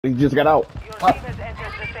He just got out.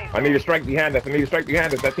 I need to strike behind us. I need to strike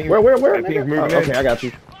behind us. That team. Where? That team's moving in. Okay, I got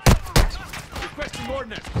you.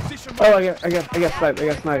 Oh, I got sniped. I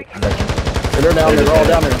got sniped. They're down there. They're all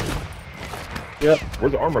down there. Yep.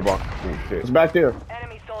 Where's the armor box? Oh, shit. It's back there.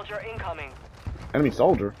 Enemy soldier incoming. Enemy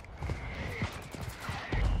soldier.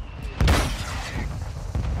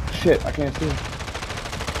 Shit, I can't see him.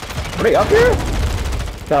 Are they up here?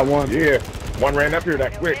 Got one. Yeah. One ran up here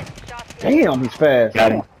that quick. Damn, he's fast.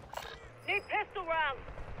 Got him. Need pistol rounds.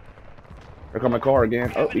 Here come the car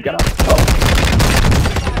again. Oh, we got out. Oh.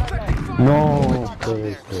 No.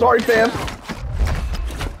 Sorry, fam.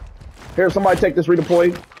 Here, somebody take this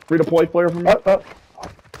redeploy flare from me.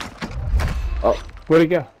 Oh, Where'd he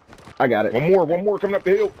go? I got it. One more coming up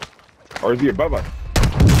the hill. Or is he above us?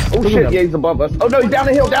 Oh shit, yeah, he's above us. Oh no, he's down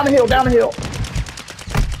the hill.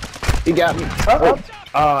 He got me. Oh,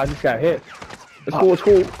 I just got hit. It's cool.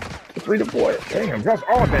 It's redeploy. Damn, that's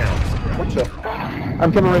all down. What the?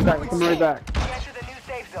 I'm coming right back. Get to the new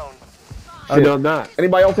safe zone. Oh, no, I'm not.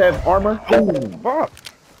 Anybody else have armor? Oh, fuck.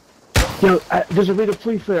 Yo, there's a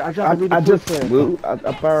redeploy flare. I dropped a redeploy flare.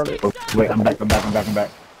 I fired it. Oh, wait, I'm back.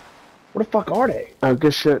 Where the fuck are they? Oh,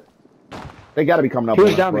 good shit. They gotta be coming up. He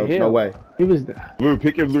was on us, down bro. the hill. No way. He was. Lou,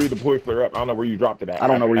 pick your Louis deploy flare up. I don't know where you dropped it at. I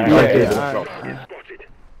don't know where you dropped it. Yeah.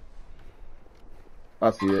 I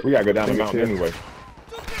see it. We gotta go down the mountain anyway.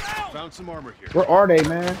 Found some armor here. Where are they,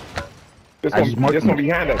 man? This I just one marked them.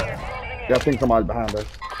 behind us. Yeah, I think somebody's behind us.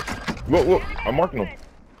 Look, I'm marking them.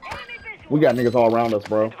 We got niggas all around us,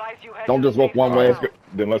 bro. Don't just look one way.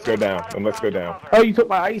 Then let's go down. Oh, you took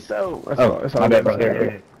my ISO. That's all my bad, good.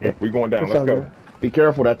 bro. Yeah. We going down. That's Let's all go. good. Be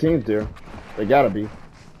careful, that team's there. They gotta be.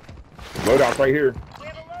 Loadout's right here.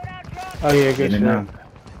 Oh yeah, good In and out. shit.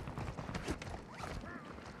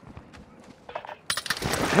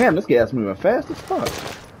 Damn, this guy's moving fast as fuck.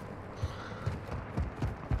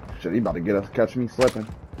 Shit, he about to get us, catch me slipping.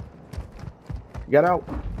 Get out.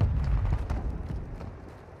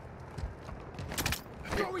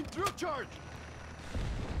 Going through charge.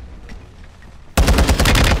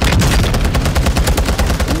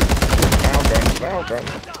 Foul gun.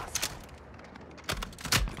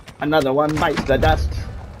 Another one bites the dust.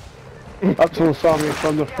 Up to saw me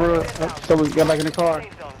from the front. Oh, someone got back in the car.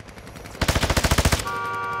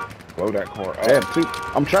 Blow that car up. I have two.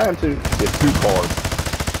 I'm trying to. Get 2 cars.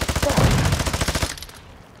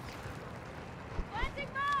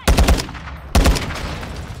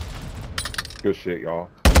 Good shit, y'all.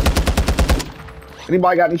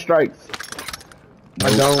 Anybody got any strikes?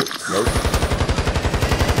 I don't. Nope.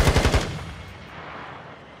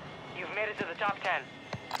 You've made it to the top 10.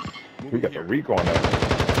 We got the reek on us.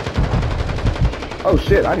 Oh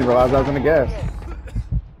shit, I didn't realize I was in the gas.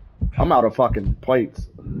 I'm out of fucking plates.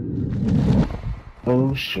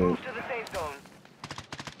 Oh shit. Move to the safe zone.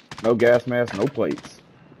 No gas mask, no plates.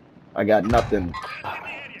 I got nothing.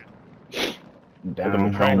 Down. I'm I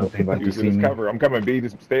don't trying know if they about to use see this me. cover. I'm coming, B.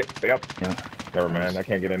 Just stay up. Yeah. Never mind. I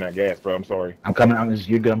can't get in that gas, bro. I'm sorry. I'm coming.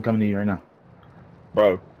 You're good. I'm coming to you right now.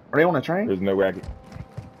 Bro, Are they on a train? there's no way I can.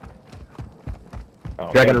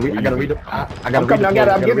 Oh, Yeah, I gotta read. I'm coming, I'm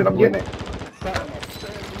getting it.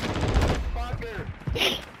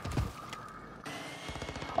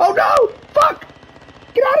 Oh no! Fuck!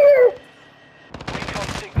 Get out of here! Recon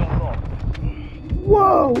signal locked.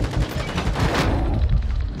 Whoa!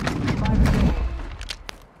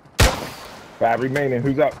 5 remaining.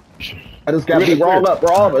 Who's up? I just got beat. We're all up.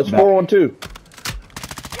 We're all of us. 4 on 2.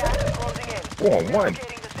 Gas is closing in. 4 on 1.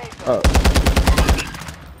 Locating the safe zone.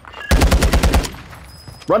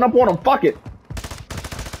 Run up on him. Fuck it.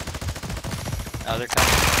 Oh, they're coming.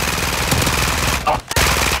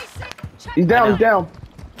 He's down. He's down.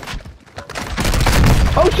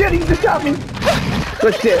 Oh shit! He just shot me.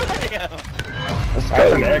 Good shit. I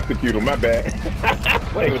didn't execute him. My bad.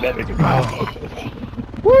 Play with that nigga.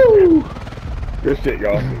 Woo! Good shit,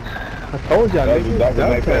 y'all. I told y'all. That was a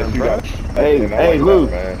nice ass shootout. Hey, And I hey, like Lou.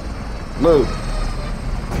 that, man. Lou.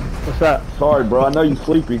 What's up? Sorry, bro. I know you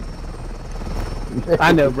sleepy.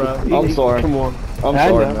 I know, bro. I'm sorry. Come on. I'm I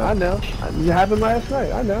sorry, know. man. I know. It happened last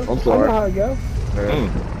night. I know. I'm sorry. I know how it goes.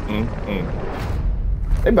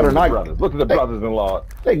 They better not. Look at the brothers-in-law.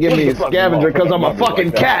 They give me a scavenger because I'm a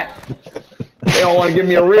fucking cat. They don't want to give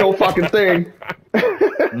me a real fucking thing.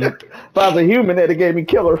 If I was a human, they'd have gave me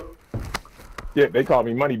killer. Yeah, they call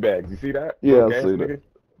me money bags. You see that? Yeah, Gas I see nigga?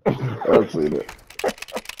 that. I've seen it.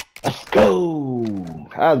 Let's go.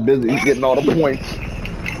 I was busy getting all the points.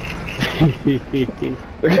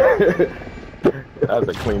 That's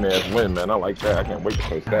a clean ass win, man. I like that. I can't wait to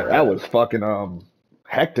post that. That was fucking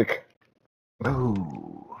hectic.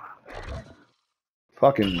 Ooh.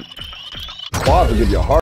 Fucking quads will give you a heart.